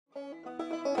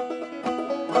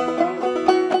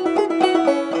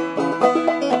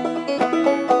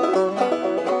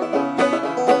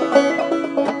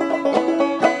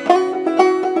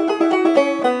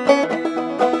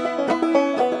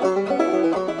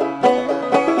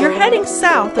heading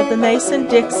south of the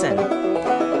Mason-Dixon.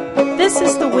 This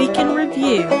is the Week in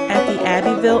Review at the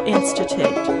Abbeville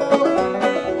Institute.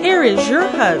 Here is your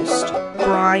host,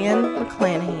 Brian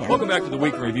McClanahan. Welcome back to the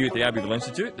Week in Review at the Abbeville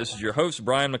Institute. This is your host,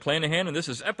 Brian McClanahan, and this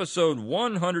is episode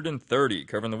 130,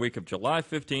 covering the week of July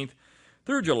 15th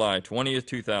through July 20th,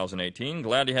 2018.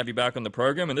 Glad to have you back on the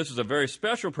program, and this is a very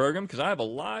special program because I have a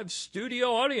live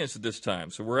studio audience at this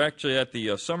time. So we're actually at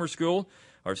the summer school,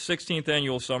 our 16th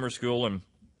annual summer school, and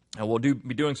we'll be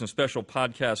doing some special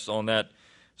podcasts on that,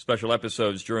 special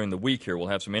episodes during the week here. We'll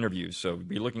have some interviews, so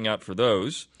be looking out for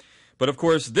those. But, of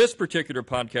course, this particular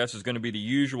podcast is going to be the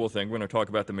usual thing. We're going to talk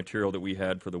about the material that we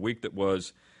had for the week that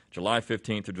was July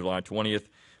 15th to July 20th.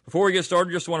 Before we get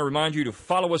started, just want to remind you to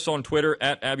follow us on Twitter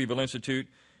at Abbeville Institute.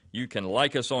 You can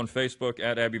like us on Facebook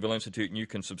at Abbeville Institute, and you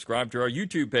can subscribe to our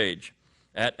YouTube page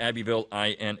at Abbeville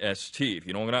INST. If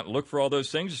you don't go out and look for all those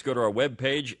things, just go to our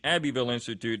webpage,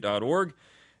 abbevilleinstitute.org.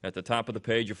 At the top of the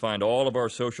page, you'll find all of our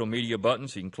social media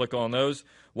buttons. You can click on those.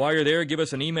 While you're there, give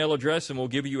us an email address, and we'll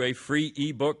give you a free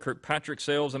ebook, Kirkpatrick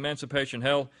Sales, Emancipation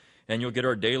Hell, and you'll get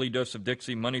our Daily Dose of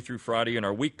Dixie Monday through Friday and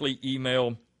our weekly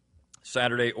email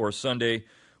Saturday or Sunday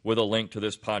with a link to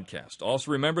this podcast.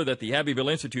 Also remember that the Abbeville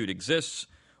Institute exists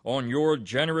on your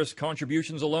generous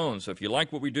contributions alone. So if you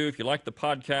like what we do, if you like the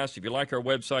podcast, if you like our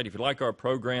website, if you like our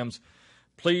programs,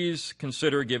 please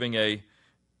consider giving a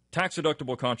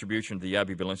tax-deductible contribution to the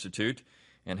Abbeville Institute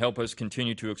and help us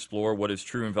continue to explore what is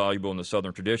true and valuable in the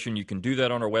Southern tradition. You can do that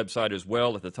on our website as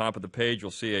well. At the top of the page,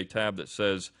 you'll see a tab that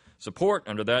says Support.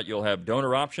 Under that, you'll have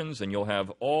donor options, and you'll have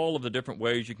all of the different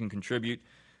ways you can contribute.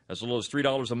 As little as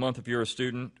 $3 a month if you're a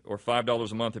student, or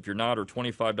 $5 a month if you're not, or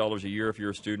 $25 a year if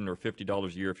you're a student, or $50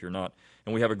 a year if you're not.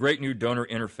 And we have a great new donor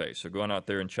interface, so go on out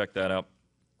there and check that out.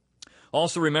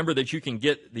 Also remember that you can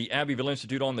get the Abbeville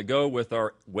Institute on the go with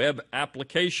our web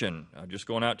application. Just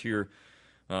going out to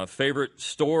your favorite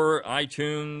store,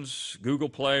 iTunes, Google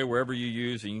Play, wherever you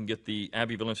use, and you can get the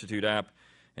Abbeville Institute app,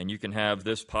 and you can have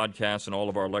this podcast and all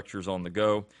of our lectures on the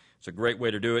go. It's a great way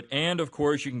to do it. And, of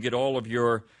course, you can get all of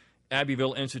your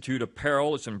Abbeville Institute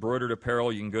apparel. It's embroidered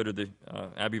apparel. You can go to the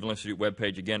Abbeville Institute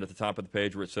webpage again at the top of the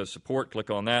page where it says Support. Click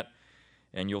on that,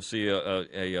 and you'll see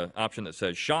a option that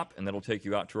says Shop, and that'll take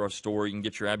you out to our store. You can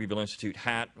get your Abbeville Institute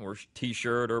hat or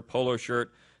T-shirt or polo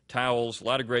shirt, towels, a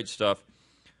lot of great stuff.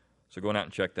 So go on out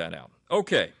and check that out.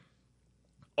 Okay.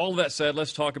 All of that said,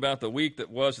 let's talk about the week that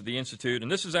was at the Institute.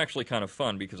 And this is actually kind of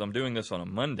fun because I'm doing this on a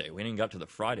Monday. We ain't even got to the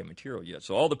Friday material yet.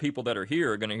 So all the people that are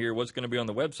here are going to hear what's going to be on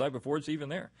the website before it's even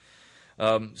there.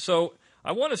 So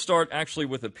I want to start actually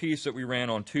with a piece that we ran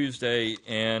on Tuesday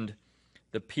and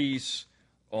the piece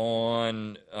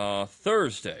on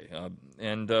Thursday.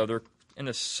 And they're in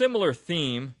a similar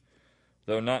theme,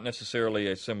 though not necessarily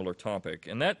a similar topic.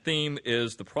 And that theme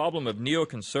is the problem of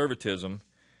neoconservatism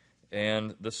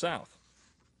and the South.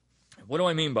 What do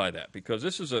I mean by that? Because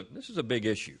this is a big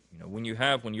issue. You know, when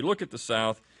you look at the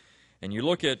South and you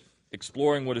look at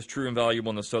exploring what is true and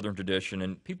valuable in the Southern tradition,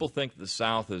 and people think the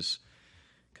South is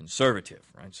conservative,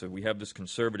 right? So we have this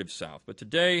conservative South. But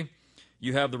today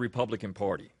you have the Republican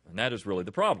Party, and that is really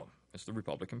the problem. It's the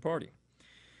Republican Party.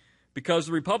 Because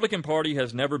the Republican Party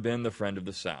has never been the friend of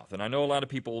the South. And I know a lot of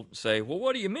people say, well,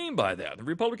 what do you mean by that? The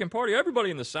Republican Party,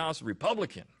 everybody in the South is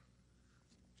Republican.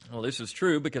 Well, this is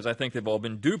true because I think they've all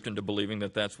been duped into believing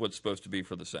that that's what's supposed to be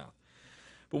for the South.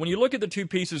 But when you look at the two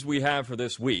pieces we have for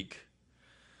this week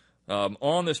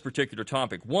on this particular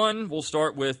topic, one, we'll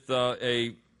start with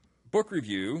a book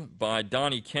review by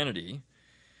Donnie Kennedy,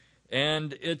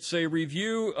 and it's a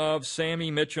review of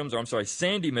Sandy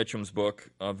Mitchum's book,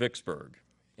 Vicksburg.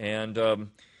 And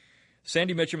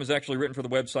Sandy Mitchum has actually written for the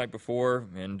website before,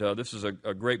 and this is a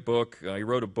great book. He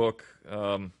wrote a book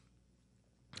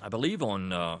I believe on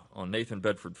Nathan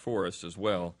Bedford Forrest as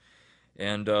well.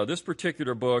 And this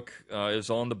particular book is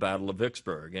on the Battle of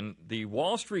Vicksburg. And the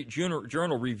Wall Street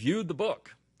Journal reviewed the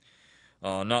book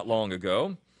not long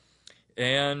ago.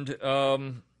 And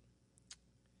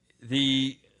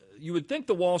you would think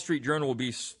the Wall Street Journal would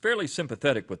be fairly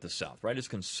sympathetic with the South, right? It's a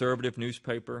conservative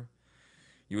newspaper.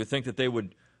 You would think that they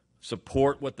would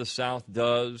support what the South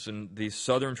does and the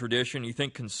Southern tradition. You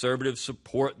think conservatives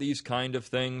support these kind of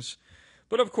things.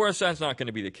 But, of course, that's not going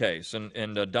to be the case,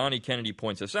 and Donnie Kennedy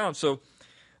points this out. So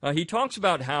he talks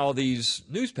about how these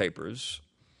newspapers,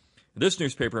 this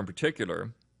newspaper in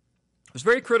particular, was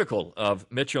very critical of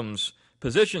Mitchum's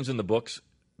positions in the books,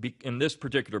 in this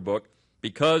particular book,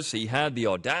 because he had the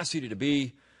audacity to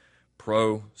be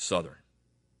pro-Southern.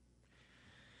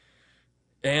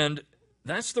 And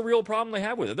that's the real problem they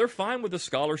have with it. They're fine with the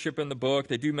scholarship in the book.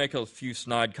 They do make a few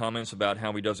snide comments about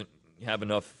how he doesn't have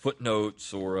enough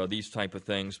footnotes or these type of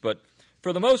things, but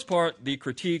for the most part, the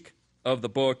critique of the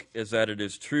book is that it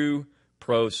is too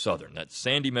pro-Southern, that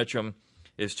Sandy Mitchell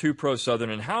is too pro-Southern.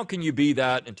 And how can you be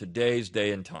that in today's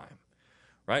day and time?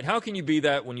 Right? How can you be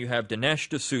that when you have Dinesh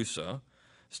D'Souza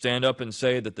stand up and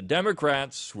say that the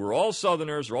Democrats, who are all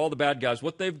Southerners, are all the bad guys?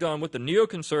 What they've done, what the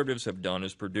neoconservatives have done,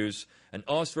 is produce an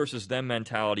us versus them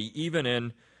mentality, even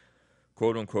in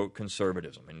quote-unquote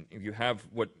conservatism. And you have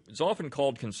what is often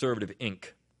called conservative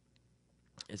ink.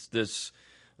 It's this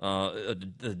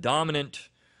the dominant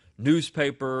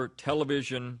newspaper,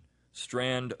 television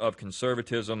strand of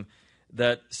conservatism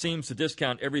that seems to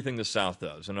discount everything the South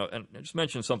does. And I just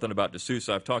mentioned something about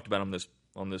D'Souza. I've talked about him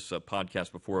on this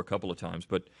podcast before a couple of times,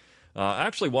 but I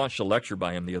actually watched a lecture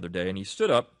by him the other day, and he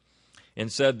stood up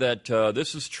and said that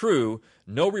this is true,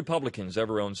 no Republicans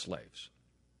ever owned slaves.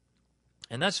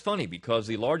 And that's funny, because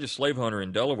the largest slave owner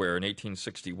in Delaware in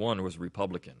 1861 was a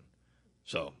Republican.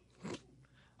 So, I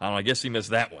don't know, I guess he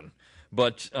missed that one.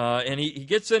 But, and he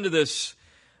gets into this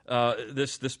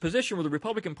position where the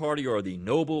Republican Party are the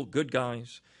noble, good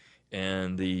guys,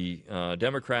 and the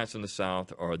Democrats in the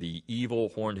South are the evil,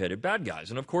 horned-headed bad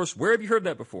guys. And, of course, where have you heard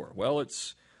that before? Well,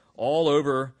 it's all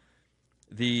over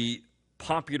the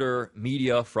popular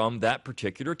media from that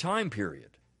particular time period.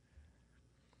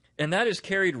 And that is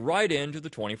carried right into the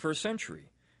 21st century.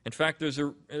 In fact, there's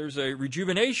a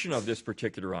rejuvenation of this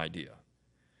particular idea.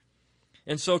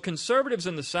 And so conservatives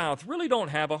in the South really don't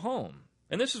have a home.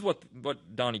 And this is what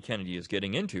Donnie Kennedy is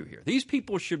getting into here. These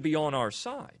people should be on our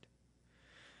side.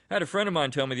 I had a friend of mine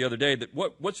tell me the other day that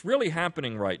what's really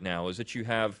happening right now is that you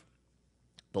have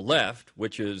the left,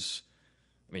 which is,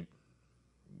 I mean,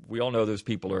 we all know those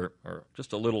people are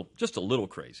just a little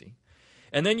crazy.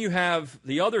 And then you have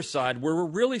the other side where we're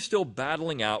really still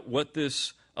battling out what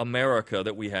this America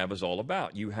that we have is all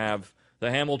about. You have the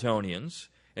Hamiltonians,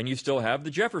 and you still have the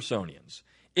Jeffersonians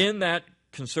in that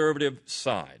conservative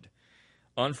side.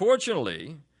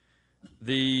 Unfortunately,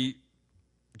 the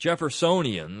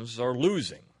Jeffersonians are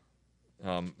losing.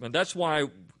 And that's why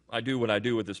I do what I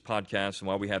do with this podcast and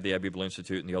why we have the Abbeville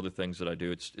Institute and the other things that I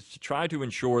do. It's to try to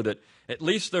ensure that at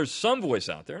least there's some voice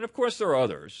out there. And, of course, there are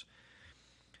others.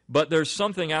 But there's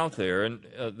something out there and,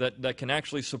 that can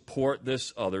actually support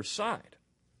this other side.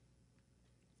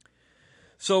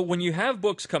 So when you have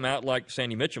books come out like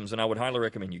Sandy Mitchell's, and I would highly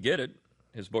recommend you get it,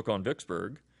 his book on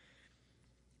Vicksburg,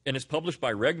 and it's published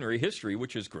by Regnery History,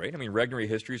 which is great. I mean, Regnery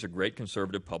History is a great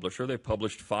conservative publisher. They've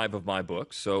published 5 of my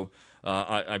books, so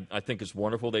I think it's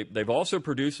wonderful. They've also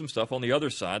produced some stuff on the other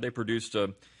side. They produced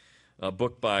a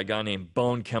book by a guy named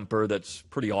Bone Kemper that's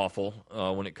pretty awful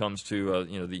when it comes to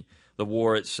the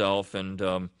war itself,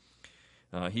 and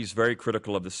he's very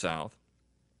critical of the South.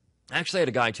 I actually had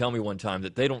a guy tell me one time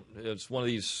that it's one of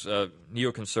these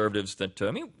neoconservatives that,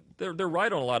 I mean, they're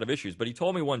right on a lot of issues, but he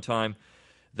told me one time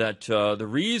that the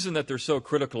reason that they're so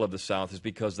critical of the South is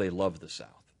because they love the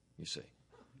South, you see.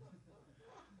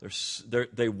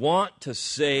 They want to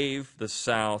save the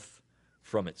South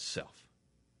from itself.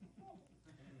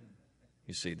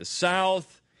 You see, the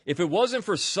South, if it wasn't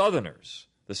for Southerners,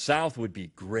 the South would be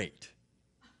great.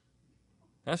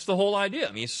 That's the whole idea.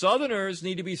 I mean, Southerners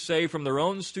need to be saved from their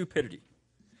own stupidity.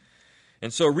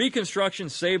 And so Reconstruction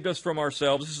saved us from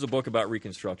ourselves. This is a book about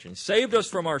Reconstruction. Saved us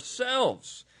from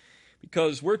ourselves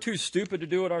because we're too stupid to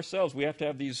do it ourselves. We have to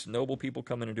have these noble people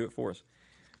come in and do it for us.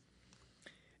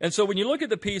 And so when you look at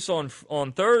the piece on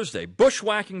Thursday,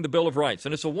 Bushwhacking the Bill of Rights,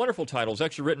 and it's a wonderful title. It's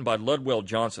actually written by Ludwell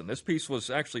Johnson. This piece was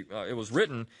actually, it was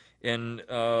written in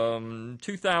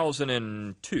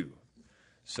 2002.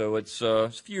 So it's a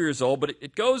few years old, but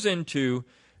it goes into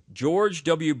George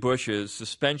W. Bush's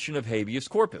suspension of habeas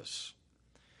corpus.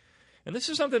 And this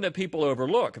is something that people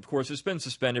overlook. Of course, it's been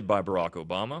suspended by Barack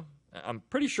Obama. I'm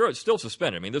pretty sure it's still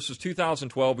suspended. I mean, this was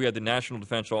 2012. We had the National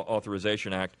Defense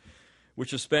Authorization Act, which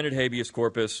suspended habeas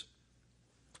corpus.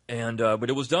 And but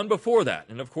it was done before that.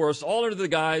 And, of course, all under the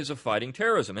guise of fighting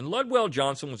terrorism. And Ludwell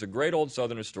Johnson was a great old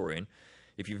Southern historian.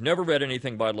 If you've never read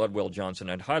anything by Ludwell Johnson,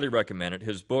 I'd highly recommend it.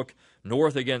 His book,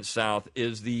 North Against South,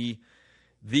 is the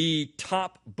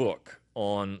top book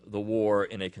on the war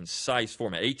in a concise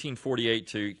format.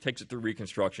 1848 takes it through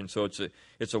Reconstruction, so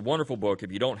it's a wonderful book.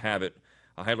 If you don't have it,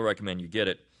 I highly recommend you get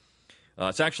it.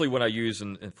 It's actually what I use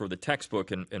for the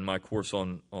textbook in my course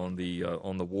on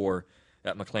the war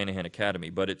at McClanahan Academy.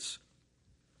 But it's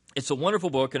a wonderful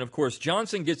book, and of course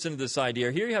Johnson gets into this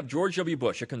idea. Here you have George W.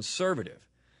 Bush, a conservative,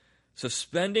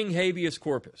 suspending habeas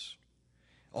corpus.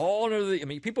 All under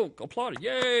people applauded.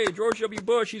 Yay, George W.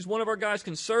 Bush, he's one of our guys,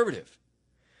 conservative.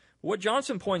 What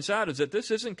Johnson points out is that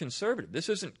this isn't conservative. This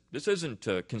isn't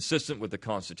consistent with the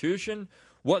Constitution.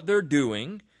 What they're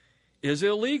doing is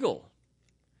illegal.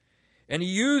 And he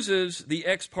uses the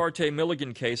Ex parte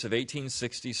Milligan case of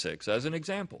 1866 as an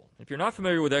example. If you're not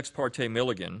familiar with Ex parte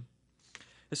Milligan,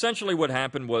 essentially what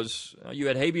happened was you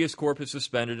had habeas corpus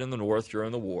suspended in the North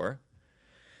during the war.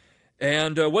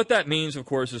 And what that means, of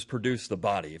course, is produce the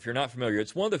body. If you're not familiar,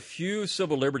 it's one of the few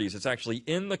civil liberties that's actually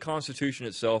in the Constitution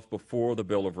itself before the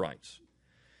Bill of Rights.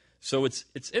 So it's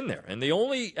in there. And the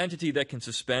only entity that can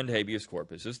suspend habeas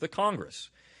corpus is the Congress.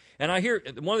 And I hear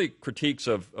one of the critiques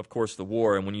of course, the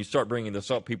war, and when you start bringing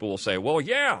this up, people will say, well,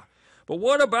 yeah, but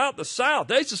what about the South?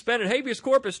 They suspended habeas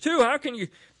corpus too. How can you?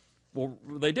 Well,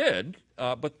 they did,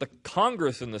 but the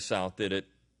Congress in the South did it,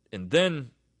 and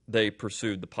then they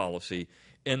pursued the policy.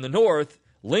 In the North,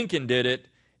 Lincoln did it,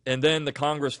 and then the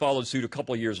Congress followed suit a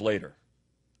couple of years later.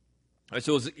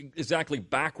 So it was exactly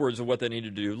backwards of what they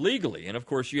needed to do legally. And, of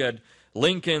course, you had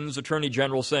Lincoln's Attorney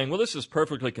General saying, well, this is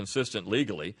perfectly consistent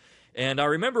legally. And I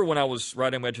remember when I was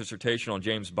writing my dissertation on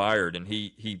James Byard, and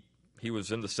he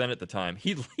was in the Senate at the time,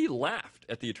 he laughed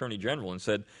at the Attorney General and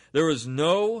said, there is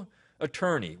no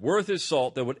attorney worth his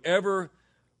salt that would ever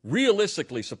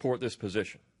realistically support this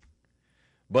position.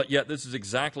 But yet this is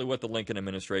exactly what the Lincoln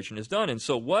administration has done. And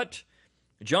so what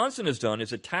Johnson has done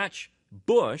is attach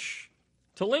Bush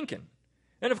to Lincoln.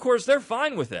 And, of course, they're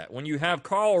fine with that. When you have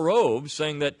Karl Rove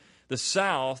saying that the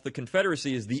South, the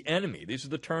Confederacy, is the enemy, these are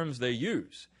the terms they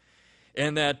use,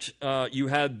 and that you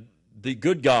had the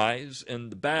good guys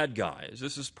and the bad guys,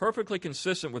 this is perfectly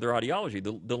consistent with their ideology,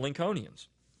 the Lincolnians.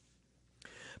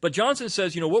 But Johnson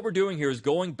says, what we're doing here is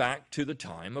going back to the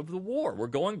time of the war. We're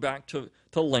going back to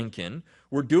Lincoln.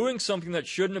 We're doing something that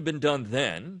shouldn't have been done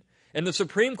then, and the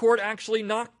Supreme Court actually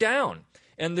knocked down.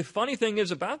 And the funny thing is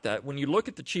about that, when you look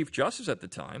at the Chief Justice at the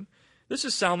time, this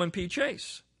is Salmon P.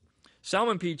 Chase.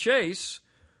 Salmon P. Chase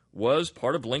was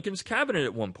part of Lincoln's cabinet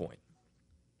at one point.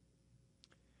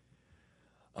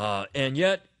 And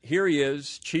yet, here he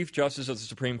is, Chief Justice of the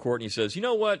Supreme Court, and he says, you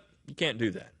know what? You can't do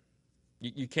that.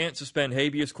 You can't suspend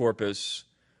habeas corpus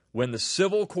when the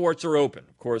civil courts are open.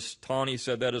 Of course, Taney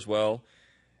said that as well,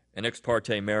 and Ex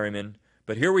parte Merriman.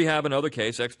 But here we have another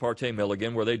case, Ex parte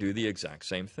Milligan, where they do the exact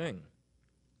same thing.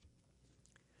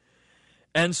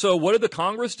 And so what did the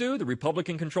Congress do, the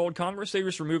Republican-controlled Congress? They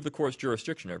just removed the court's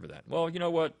jurisdiction over that. Well, you know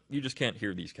what? You just can't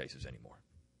hear these cases anymore.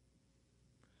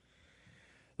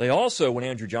 They also, when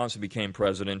Andrew Johnson became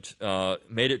president,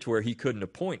 made it to where he couldn't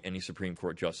appoint any Supreme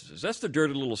Court justices. That's the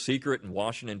dirty little secret in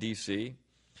Washington, D.C.,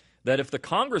 that if the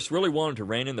Congress really wanted to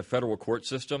rein in the federal court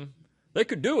system, they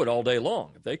could do it all day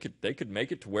long. They could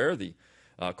make it to where the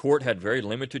court had very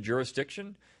limited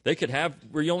jurisdiction. They could have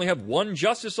where you only have one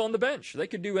justice on the bench. They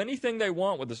could do anything they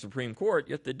want with the Supreme Court,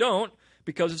 yet they don't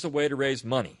because it's a way to raise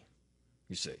money,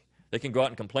 you see. They can go out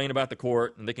and complain about the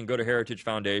court, and they can go to Heritage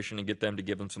Foundation and get them to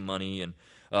give them some money. And,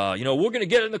 we're going to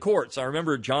get it in the courts. I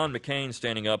remember John McCain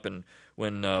standing up and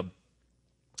when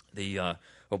the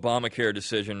Obamacare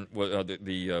decision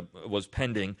was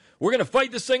pending. We're going to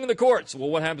fight this thing in the courts. Well,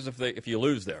 what happens if you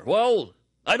lose there? Well,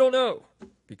 I don't know,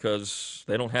 because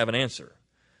they don't have an answer.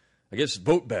 I guess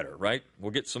vote better, right?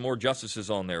 We'll get some more justices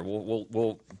on there.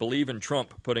 We'll believe in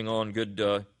Trump appointing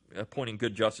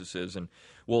good justices, and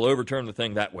we'll overturn the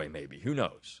thing that way, maybe. Who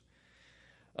knows?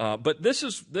 But this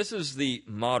is the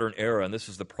modern era, and this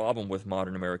is the problem with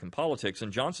modern American politics,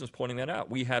 and Johnson's pointing that out.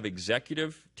 We have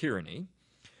executive tyranny.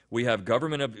 We have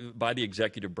government by the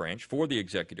executive branch, for the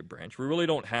executive branch. We really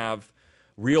don't have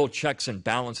real checks and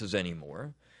balances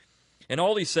anymore. And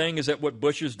all he's saying is that what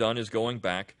Bush has done is going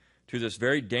back to this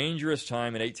very dangerous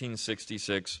time in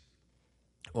 1866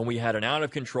 when we had an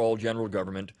out-of-control general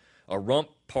government, a rump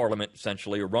parliament,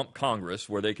 essentially, a rump Congress,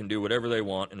 where they can do whatever they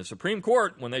want. And the Supreme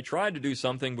Court, when they tried to do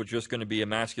something, was just going to be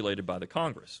emasculated by the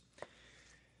Congress.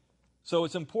 So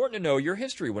it's important to know your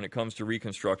history when it comes to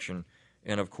Reconstruction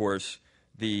and, of course,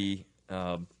 the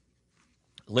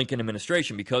Lincoln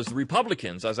administration, because the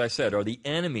Republicans, as I said, are the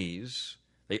enemies.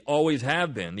 They always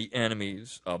have been the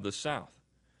enemies of the South.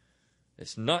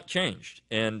 It's not changed.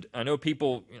 And I know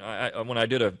people, when I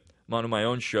did one of my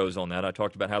own shows on that, I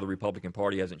talked about how the Republican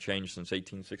Party hasn't changed since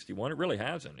 1861. It really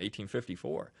hasn't,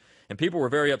 1854. And people were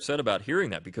very upset about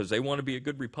hearing that because they want to be a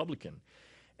good Republican.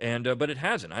 But it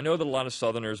hasn't. I know that a lot of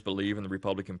Southerners believe in the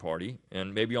Republican Party,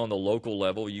 and maybe on the local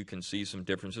level you can see some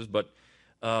differences, but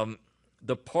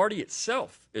the party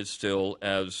itself is still,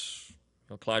 as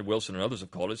Clyde Wilson and others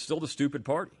have called it, still the stupid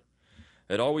party.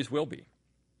 It always will be.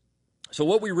 So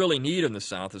what we really need in the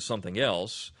South is something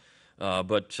else,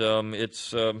 but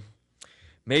it's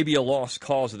maybe a lost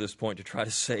cause at this point to try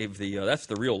to save that's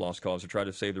the real lost cause, to try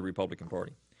to save the Republican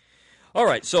Party. All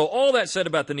right, so all that said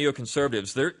about the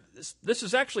neoconservatives, this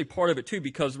is actually part of it too,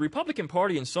 because the Republican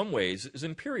Party in some ways is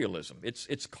imperialism.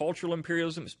 It's cultural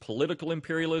imperialism, it's political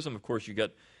imperialism. Of course, you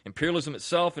got imperialism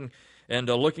itself and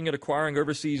looking at acquiring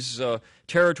overseas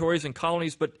territories and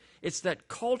colonies, but it's that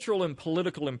cultural and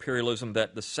political imperialism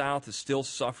that the South is still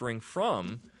suffering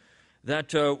from.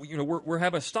 That we're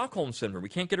having a Stockholm syndrome. We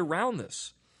can't get around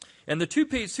this, and the two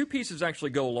pieces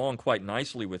actually go along quite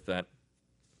nicely with that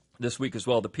this week as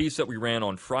well. The piece that we ran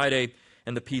on Friday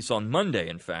and the piece on Monday,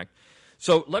 in fact.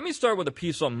 So let me start with the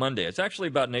piece on Monday. It's actually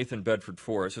about Nathan Bedford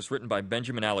Forrest. It's written by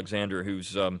Benjamin Alexander,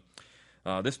 who's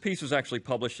this piece was actually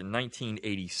published in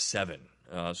 1987.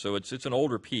 So it's an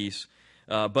older piece,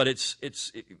 but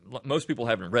most people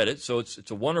haven't read it. So it's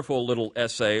a wonderful little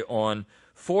essay on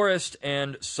Forrest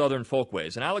and Southern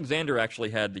folkways. And Alexander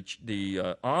actually had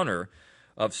the honor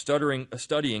of studying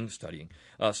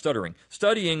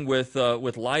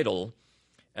with Lytle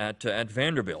at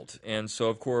Vanderbilt. And so,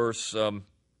 of course,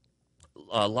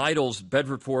 Lytle's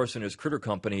Bedford Forrest and His Critter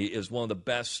Company is one of the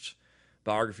best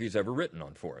biographies ever written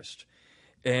on Forrest.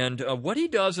 And what he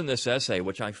does in this essay,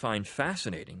 which I find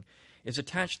fascinating, is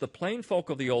attach the plain folk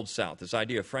of the Old South, this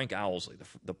idea of Frank Owlsley,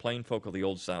 the plain folk of the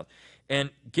Old South, and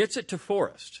gets it to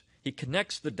Forrest. He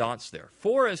connects the dots there.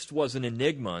 Forrest was an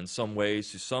enigma in some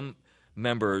ways to some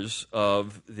members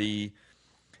of the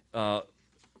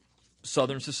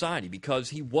Southern society because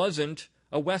he wasn't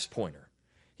a West Pointer.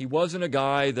 He wasn't a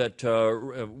guy that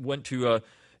went to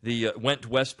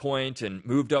West Point and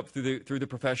moved up through the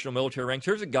professional military ranks.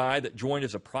 Here's a guy that joined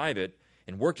as a private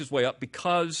and worked his way up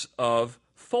because of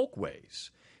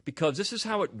folkways, because this is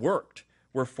how it worked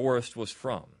where Forrest was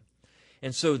from.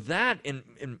 And so that,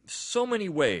 in so many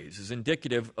ways, is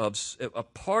indicative of a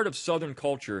part of Southern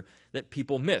culture that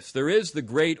people miss. There is the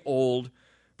great old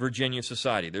Virginia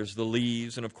society. There's the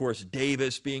Lees, and of course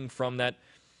Davis being from that,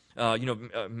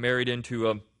 married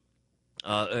into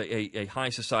a high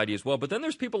society as well. But then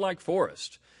there's people like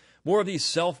Forrest, more of these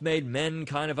self-made men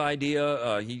kind of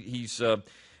idea. He's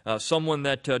someone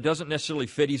that doesn't necessarily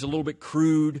fit. He's a little bit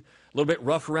crude, a little bit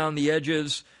rough around the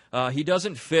edges. He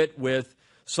doesn't fit with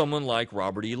someone like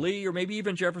Robert E. Lee or maybe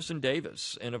even Jefferson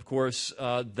Davis. And, of course,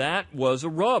 that was a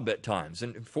rub at times.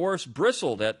 And Forrest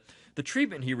bristled at the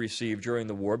treatment he received during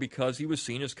the war because he was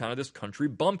seen as kind of this country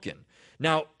bumpkin.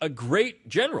 Now, a great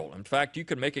general. In fact, you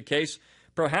could make a case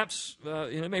perhaps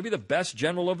maybe the best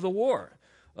general of the war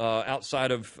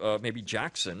outside of maybe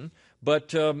Jackson.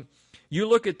 But you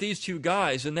look at these two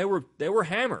guys, and they were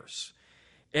hammers.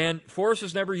 And Forrest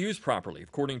was never used properly,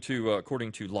 according to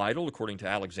Lytle, according to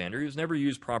Alexander. He was never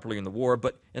used properly in the war,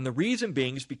 and the reason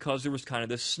being is because there was kind of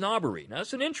this snobbery. Now,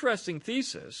 it's an interesting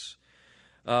thesis,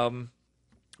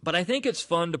 but I think it's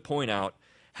fun to point out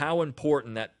how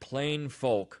important that plain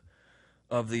folk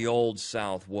of the Old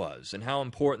South was, and how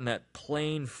important that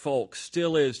plain folk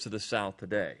still is to the South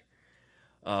today.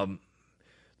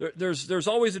 There's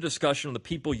always a discussion of the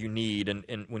people you need,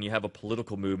 and when you have a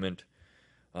political movement.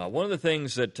 One of the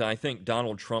things that I think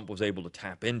Donald Trump was able to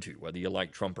tap into, whether you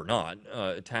like Trump or not,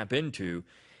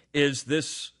 is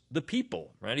the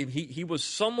people, right? He was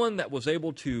someone that was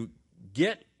able to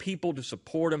get people to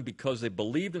support him because they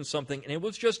believed in something, and it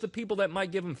was just the people that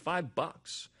might give him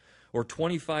 $5 or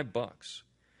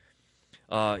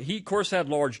 $25. He, of course, had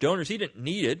large donors. He didn't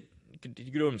need it. He could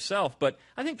do it himself, but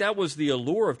I think that was the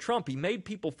allure of Trump. He made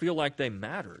people feel like they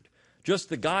mattered. Just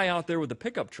the guy out there with the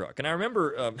pickup truck. And I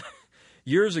remember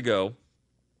years ago,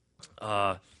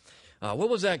 what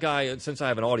was that guy? Since I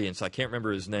have an audience, I can't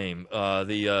remember his name.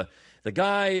 The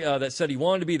guy that said he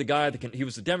wanted to be the guy he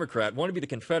was a Democrat, wanted to be the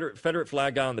Confederate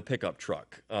flag guy on the pickup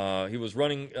truck. He was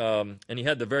running, and he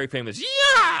had the very famous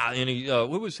 "yeah." And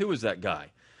who was that guy?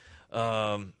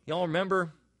 Y'all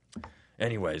remember?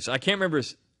 Anyways, I can't remember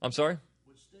his. I'm sorry.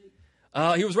 What state?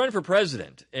 He was running for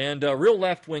president, and a real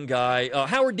left-wing guy,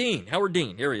 Howard Dean. Howard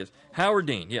Dean, here he is. Howard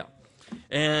Dean, yeah.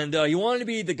 And he wanted to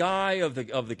be the guy of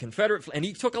the Confederate flag, and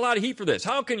he took a lot of heat for this.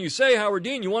 How can you say, Howard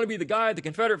Dean, you want to be the guy of the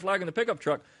Confederate flag on the pickup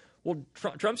truck? Well,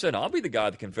 Trump said, I'll be the guy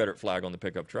of the Confederate flag on the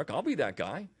pickup truck. I'll be that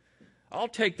guy. I'll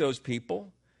take those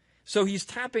people. So he's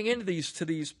tapping into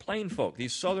these plain folk,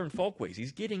 these Southern folkways.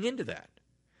 He's getting into that.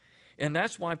 And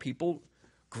that's why people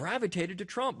gravitated to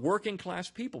Trump, working class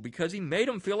people, because he made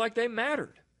them feel like they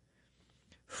mattered.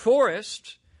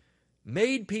 Forrest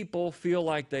made people feel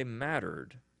like they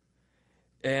mattered,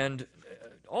 and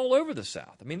all over the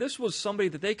South. I mean, this was somebody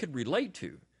that they could relate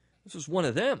to. This was one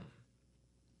of them.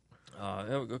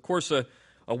 Of course, a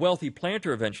wealthy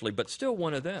planter eventually, but still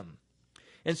one of them.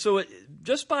 And so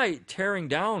just by tearing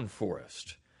down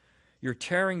Forrest, you're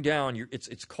tearing down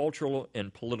its cultural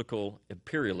and political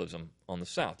imperialism on the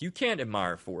South. You can't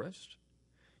admire Forrest.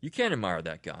 You can't admire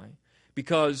that guy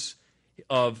because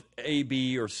of A,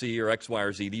 B, or C, or X, Y,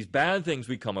 or Z. These bad things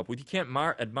we come up with, you can't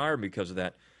admire him because of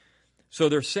that. So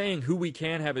they're saying who we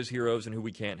can have as heroes and who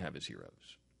we can't have as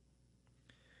heroes.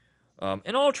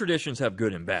 And all traditions have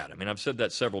good and bad. I mean, I've said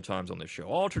that several times on this show.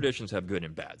 All traditions have good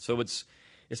and bad. So it's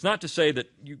not to say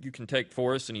that you can take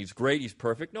Forrest and he's great, he's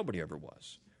perfect. Nobody ever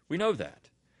was. We know that.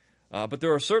 But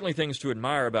there are certainly things to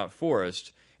admire about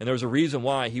Forrest, and there's a reason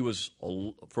why he was,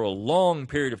 for a long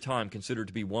period of time, considered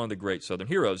to be one of the great Southern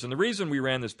heroes. And the reason we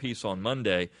ran this piece on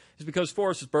Monday is because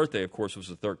Forrest's birthday, of course, was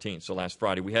the 13th, so last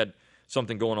Friday. We had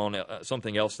something going on,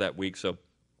 something else that week, so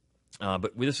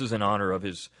but this is in honor of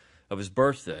his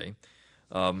birthday.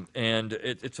 And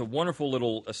it's a wonderful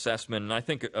little assessment, and I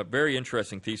think a very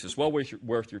interesting thesis, well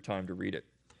worth your time to read it.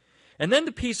 And then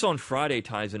the piece on Friday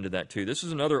ties into that, too. This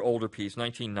is another older piece,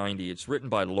 1990. It's written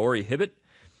by Laurie Hibbett,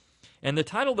 and the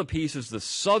title of the piece is The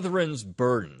Southron's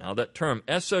Burden. Now, that term,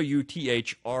 S-O-U-T-H-R-O-N,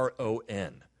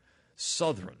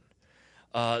 Southron.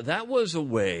 That was a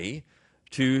way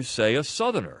to say a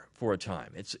Southerner for a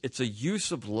time. It's a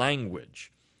use of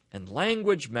language, and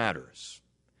language matters.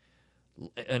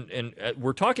 And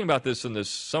we're talking about this in this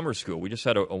summer school. We just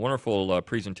had a wonderful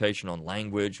presentation on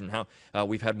language and how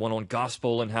we've had one on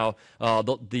gospel and how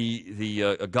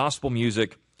the gospel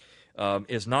music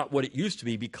is not what it used to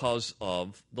be because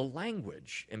of the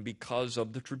language and because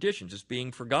of the traditions. It's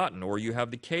being forgotten. Or you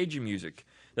have the Cajun music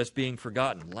that's being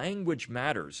forgotten. Language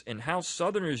matters, and how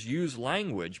Southerners use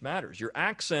language matters. Your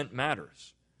accent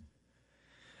matters.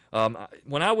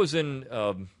 When I was in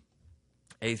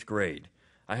 8th grade,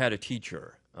 I had a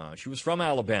teacher. She was from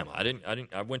Alabama.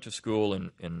 I went to school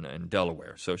in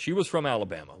Delaware, so she was from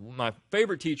Alabama. My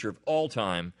favorite teacher of all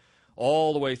time,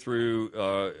 all the way through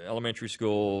elementary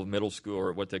school, middle school,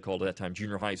 or what they called at that time,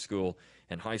 junior high school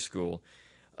and high school.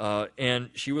 And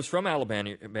she was from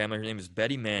Alabama. Her name is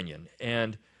Betty Mannion,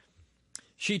 and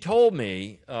she told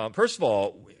me, first of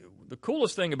all, the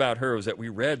coolest thing about her was that we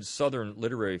read Southern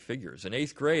literary figures in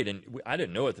 8th grade, and I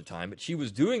didn't know at the time, but she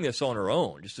was doing this on her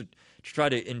own, just to try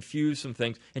to infuse some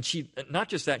things. And she, not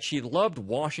just that, she loved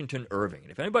Washington Irving.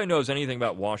 And if anybody knows anything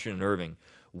about Washington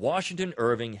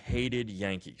Irving hated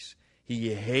Yankees.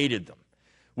 He hated them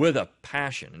with a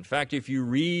passion. In fact, if you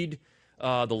read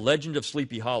The Legend of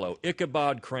Sleepy Hollow,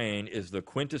 Ichabod Crane is the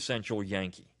quintessential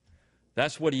Yankee.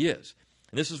 That's what he is.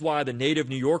 And this is why the native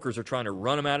New Yorkers are trying to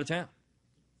run him out of town.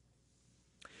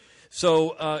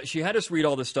 So she had us read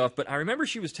all this stuff, but I remember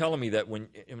she was telling me that when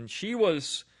she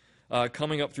was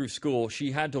coming up through school,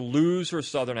 she had to lose her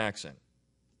Southern accent.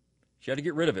 She had to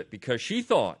get rid of it because she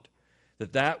thought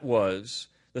that was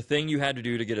the thing you had to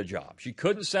do to get a job. She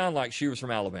couldn't sound like she was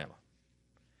from Alabama.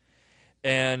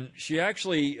 And she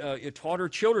actually taught her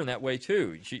children that way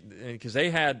too, because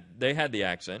they had the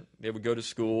accent. They would go to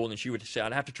school, and she would say,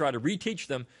 "I'd have to try to reteach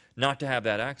them not to have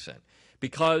that accent,"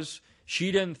 because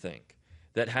she didn't think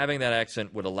that having that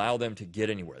accent would allow them to get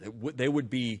anywhere. They would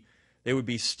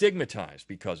be stigmatized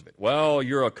because of it. Well,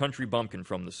 you're a country bumpkin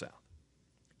from the South.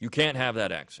 You can't have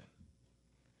that accent.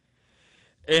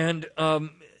 And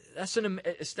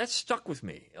that stuck with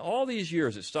me. All these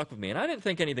years, it stuck with me. And I didn't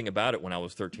think anything about it when I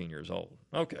was 13 years old.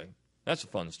 Okay, that's a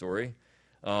fun story.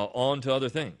 On to other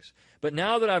things. But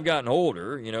now that I've gotten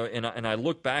older, and I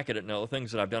look back at it and all the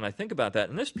things that I've done, I think about that.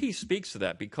 And this piece speaks to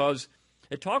that because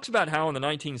it talks about how in the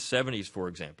 1970s, for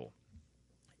example,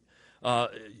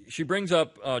 she brings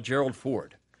up Gerald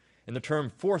Ford and the term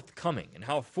forthcoming and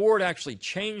how Ford actually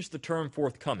changed the term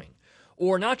forthcoming.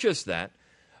 Or not just that,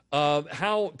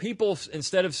 how people,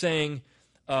 instead of saying,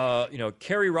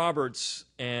 Carrie Roberts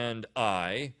and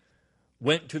I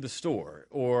went to the store,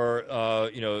 or,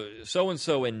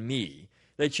 so-and-so and me,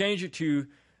 they change it to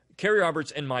Carrie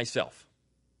Roberts and myself.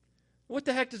 What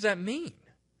the heck does that mean?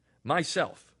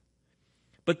 Myself.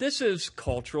 But this is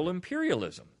cultural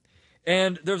imperialism.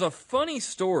 And there's a funny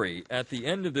story at the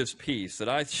end of this piece that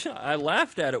I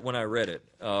laughed at it when I read it.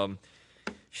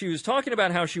 She was talking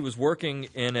about how she was working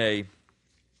in a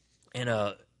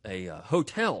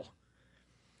hotel.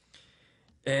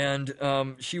 And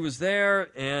she was there,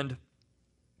 and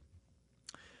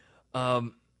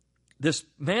this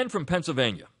man from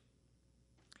Pennsylvania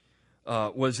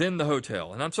was in the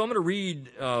hotel. And so I'm going to read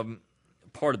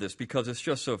part of this because it's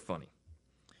just so funny.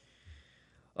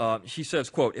 She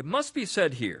says, quote, "It must be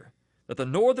said here that the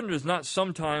Northerner does not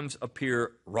sometimes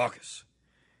appear raucous.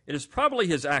 It is probably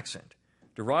his accent,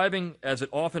 deriving as it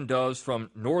often does from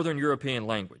Northern European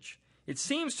language. It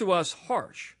seems to us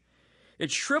harsh. It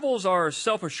shrivels our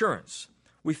self-assurance.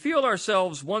 We feel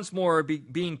ourselves once more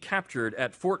being captured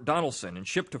at Fort Donelson and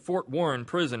shipped to Fort Warren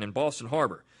Prison in Boston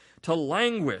Harbor. to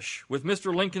languish with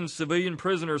Mr. Lincoln's civilian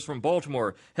prisoners from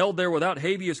Baltimore held there without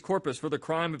habeas corpus for the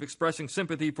crime of expressing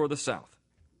sympathy for the South.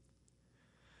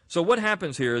 So what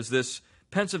happens here is this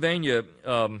Pennsylvanian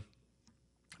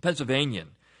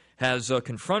has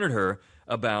confronted her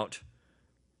about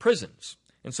prisons.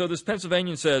 And so this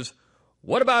Pennsylvanian says,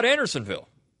 "What about Andersonville?"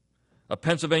 A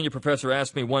Pennsylvania professor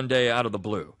asked me one day out of the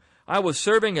blue. I was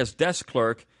serving as desk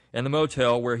clerk in the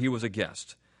motel where he was a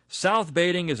guest. South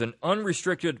baiting is an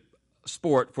unrestricted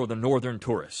sport for the northern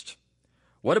tourist.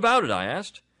 What about it, I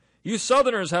asked. You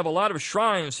Southerners have a lot of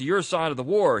shrines to your side of the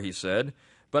war, he said,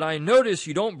 but I notice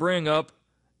you don't bring up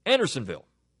Andersonville.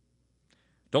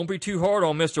 Don't be too hard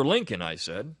on Mr. Lincoln, I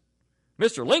said.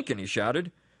 Mr. Lincoln, he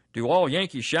shouted. Do all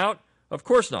Yankees shout? Of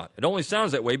course not. It only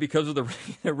sounds that way because of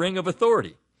the ring of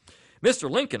authority. Mr.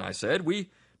 Lincoln, I said, we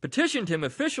petitioned him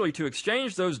officially to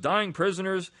exchange those dying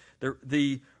prisoners,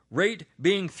 the rate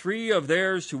being 3 of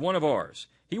theirs to 1 of ours.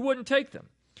 He wouldn't take them.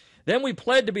 Then we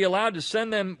pled to be allowed to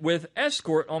send them with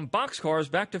escort on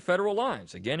boxcars back to federal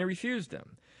lines. Again, he refused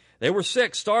them. They were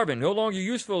sick, starving, no longer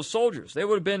useful as soldiers. They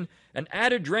would have been an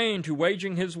added drain to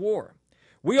waging his war.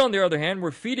 We, on the other hand,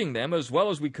 were feeding them as well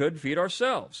as we could feed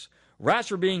ourselves.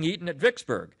 Rats were being eaten at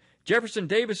Vicksburg. Jefferson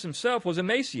Davis himself was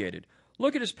emaciated.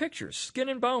 Look at his pictures, skin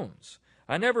and bones.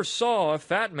 I never saw a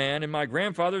fat man in my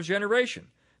grandfather's generation,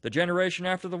 the generation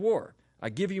after the war. I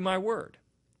give you my word.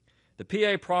 The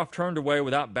PA prof turned away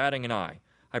without batting an eye.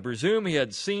 I presume he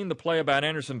had seen the play about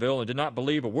Andersonville and did not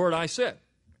believe a word I said.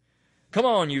 Come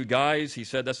on, you guys, he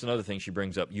said. That's another thing she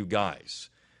brings up, you guys.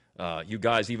 You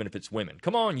guys, even if it's women.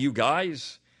 Come on, you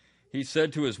guys, he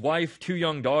said to his wife, 2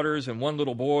 young daughters, and 1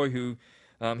 little boy who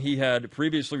he had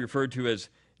previously referred to as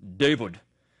David,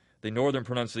 the northern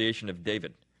pronunciation of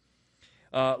David.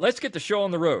 Let's get the show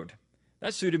on the road.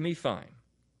 That suited me fine.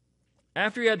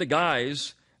 After he had the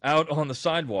guys out on the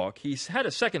sidewalk, he had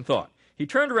a second thought. He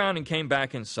turned around and came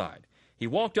back inside. He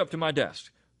walked up to my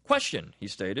desk. Question, he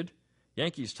stated.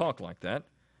 Yankees talk like that.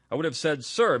 I would have said,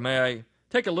 Sir, may I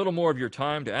take a little more of your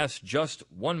time to ask just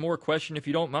one more question, if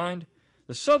you don't mind?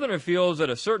 The Southerner feels that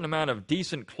a certain amount of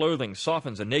decent clothing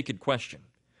softens a naked question.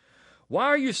 Why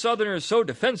are you Southerners so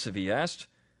defensive, he asked.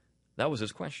 That was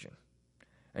his question.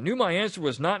 I knew my answer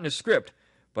was not in a script,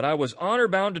 but I was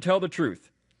honor-bound to tell the truth.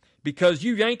 Because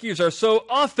you Yankees are so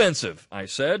offensive, I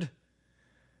said.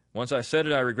 Once I said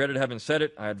it, I regretted having said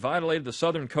it. I had violated the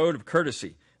Southern code of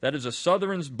courtesy. That is a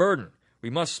Southern's burden. We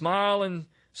must smile and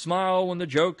smile when the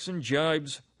jokes and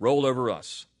jibes roll over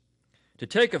us. To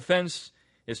take offense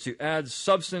is to add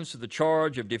substance to the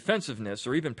charge of defensive-ness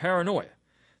or even paranoia.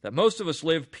 That most of us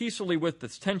live peacefully with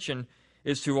this tension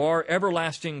is to our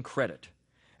everlasting credit.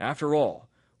 After all,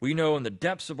 we know in the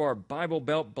depths of our Bible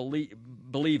belt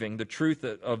believing the truth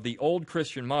of the old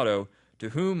Christian motto, to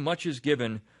whom much is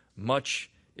given, much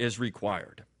is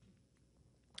required.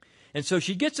 And so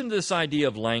she gets into this idea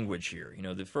of language here. You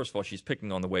know, first of all, she's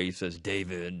picking on the way he says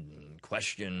David and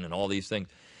question and all these things.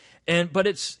 But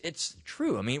it's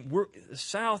true. I mean, the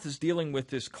South is dealing with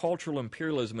this cultural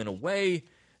imperialism in a way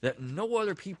that no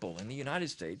other people in the United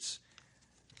States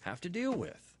have to deal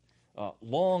with.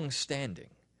 Long-standing.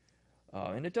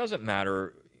 And it doesn't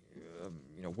matter,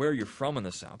 where you're from in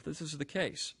the South. This is the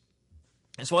case.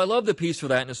 And so I love the piece for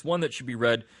that, and it's one that should be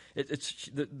read.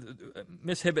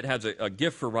 Miss Hibbett has a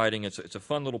gift for writing. It's a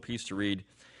fun little piece to read.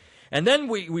 And then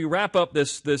we wrap up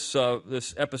this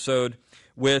episode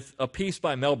with a piece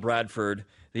by Mel Bradford,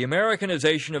 The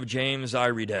Americanization of James I.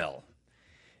 Riddell.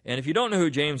 And if you don't know who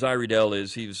James I. Riddell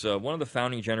is, he's one of the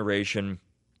founding generation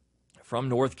from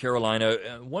North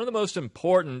Carolina, one of the most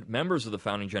important members of the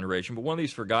founding generation, but one of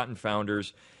these forgotten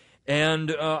founders.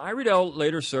 And I. Riddell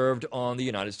later served on the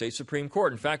United States Supreme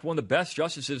Court. In fact, one of the best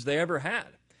justices they ever had,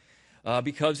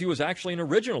 because he was actually an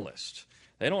originalist.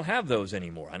 They don't have those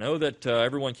anymore. I know that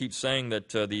everyone keeps saying that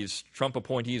these Trump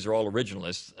appointees are all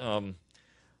originalists. I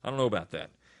don't know about that.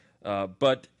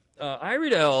 But I.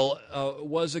 Riddell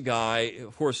was a guy,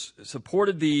 of course,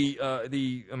 supported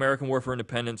the American War for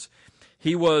Independence.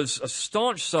 He was a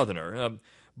staunch Southerner,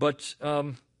 but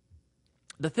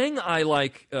the thing I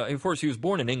like, of course, he was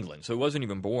born in England, so he wasn't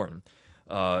even born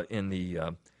in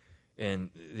the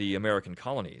American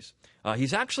colonies.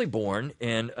 He's actually born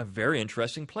in a very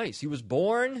interesting place. He was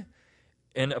born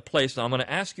in a place, now I'm going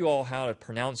to ask you all how to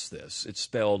pronounce this. It's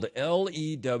spelled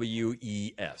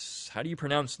Lewes. How do you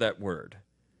pronounce that word?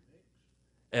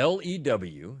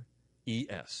 Lewes.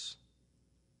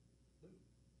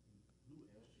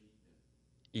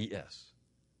 E-S.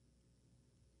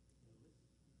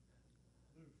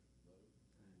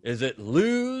 Is it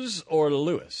Lewes or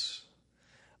Lewis?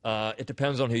 It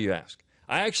depends on who you ask.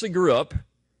 I actually grew up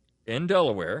in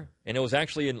Delaware, and it was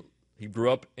actually in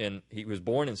He was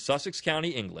born in Sussex County,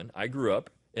 England. I grew up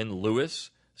in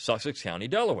Lewis, Sussex County,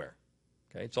 Delaware.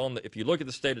 Okay, it's if you look at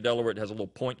the state of Delaware, it has a little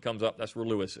point comes up. That's where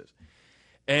Lewis is.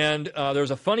 And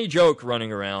there's a funny joke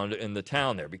running around in the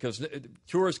town there because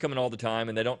tourists come in all the time,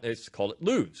 and they call it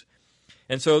Lou's.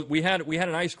 And so we had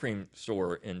an ice cream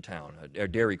store in town, a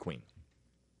Dairy Queen,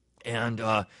 and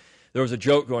there was a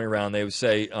joke going around. They would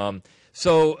say, the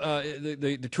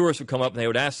tourists would come up and they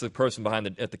would ask the person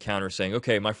at the counter, saying,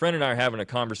 "Okay, my friend and I are having a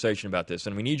conversation about this,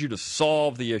 and we need you to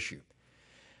solve the issue.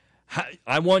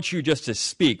 I want you just to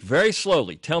speak very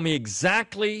slowly. Tell me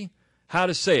exactly how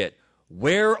to say it.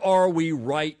 Where are we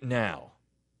right now?"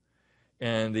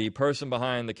 And the person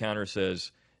behind the counter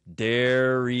says,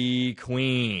 "Dairy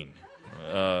Queen."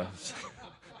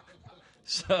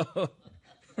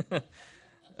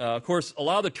 Of course, a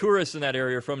lot of the tourists in that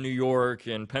area are from New York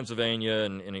and Pennsylvania,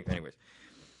 and anyways.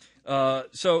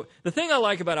 So the thing I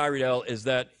like about Ira Riddell is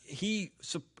that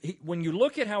when you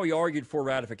look at how he argued for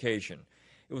ratification,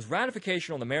 it was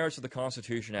ratification on the merits of the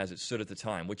Constitution as it stood at the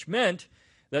time, which meant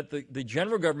that the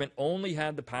general government only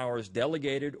had the powers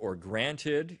delegated or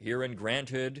granted, herein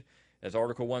granted, as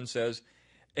Article 1 says,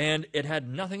 and it had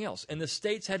nothing else. And the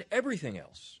states had everything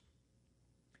else.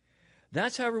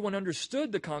 That's how everyone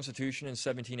understood the Constitution in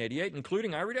 1788,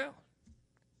 including Ira Riddell.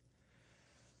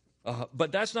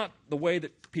 But that's not the way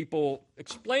that people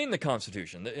explain the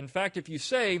Constitution. In fact,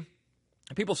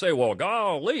 people say, well,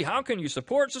 golly, how can you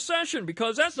support secession?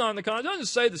 Because that's not in the Constitution. It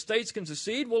doesn't say the states can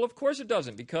secede. Well, of course it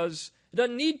doesn't, because it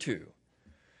doesn't need to.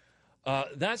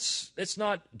 It's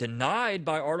not denied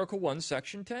by Article 1,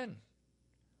 Section 10.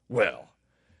 Well,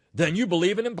 then you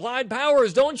believe in implied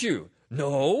powers, don't you?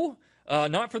 No.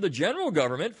 Not for the general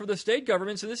government, for the state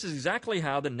governments. And this is exactly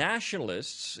how the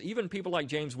nationalists, even people like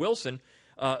James Wilson,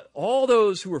 all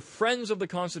those who were friends of the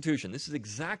Constitution, this is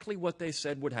exactly what they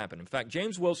said would happen. In fact,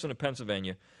 James Wilson of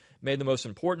Pennsylvania made the most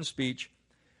important speech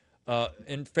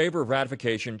in favor of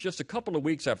ratification just a couple of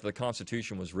weeks after the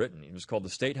Constitution was written. It was called the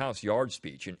State House Yard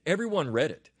Speech, and everyone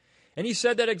read it. And he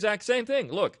said that exact same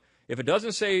thing. Look, if it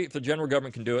doesn't say if the general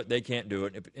government can do it, they can't do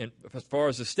it. As far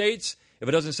as the states, if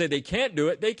it doesn't say they can't do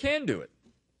it, they can do it.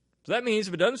 So that means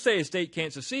if it doesn't say a state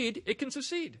can't secede, it can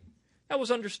secede. That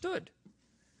was understood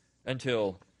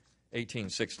until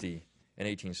 1860 and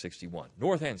 1861.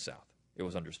 North and South, it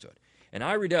was understood. And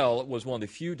Ira Riddell was one of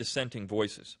the few dissenting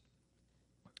voices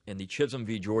in the Chisholm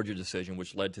v. Georgia decision,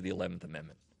 which led to the 11th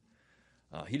Amendment.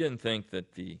 He didn't think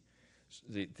that the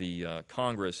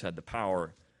Congress had the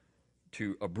power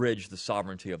to abridge the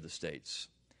sovereignty of the states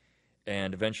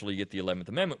and eventually get the 11th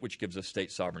Amendment, which gives us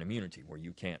state sovereign immunity, where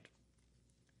you can't.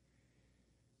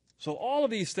 So all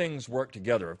of these things work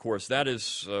together. Of course, that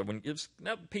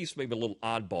piece may be a little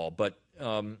oddball, but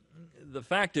the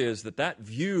fact is that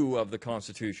view of the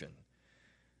Constitution,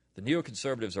 the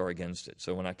Neoconservatives are against it.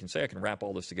 So when I can wrap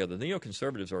all this together, the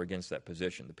Neoconservatives are against that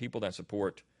position. The people that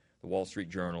support the Wall Street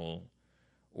Journal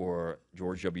or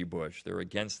George W. Bush, they're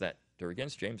against that. They're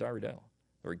against James Ira Riddell.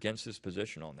 They're against his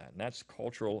position on that. And that's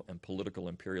cultural and political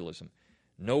imperialism.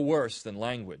 No worse than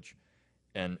language,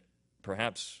 and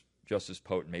perhaps just as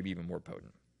potent, maybe even more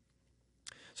potent.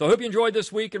 So I hope you enjoyed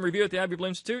this week in review at the Abbeville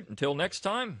Institute. Until next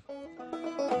time,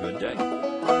 good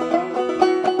day.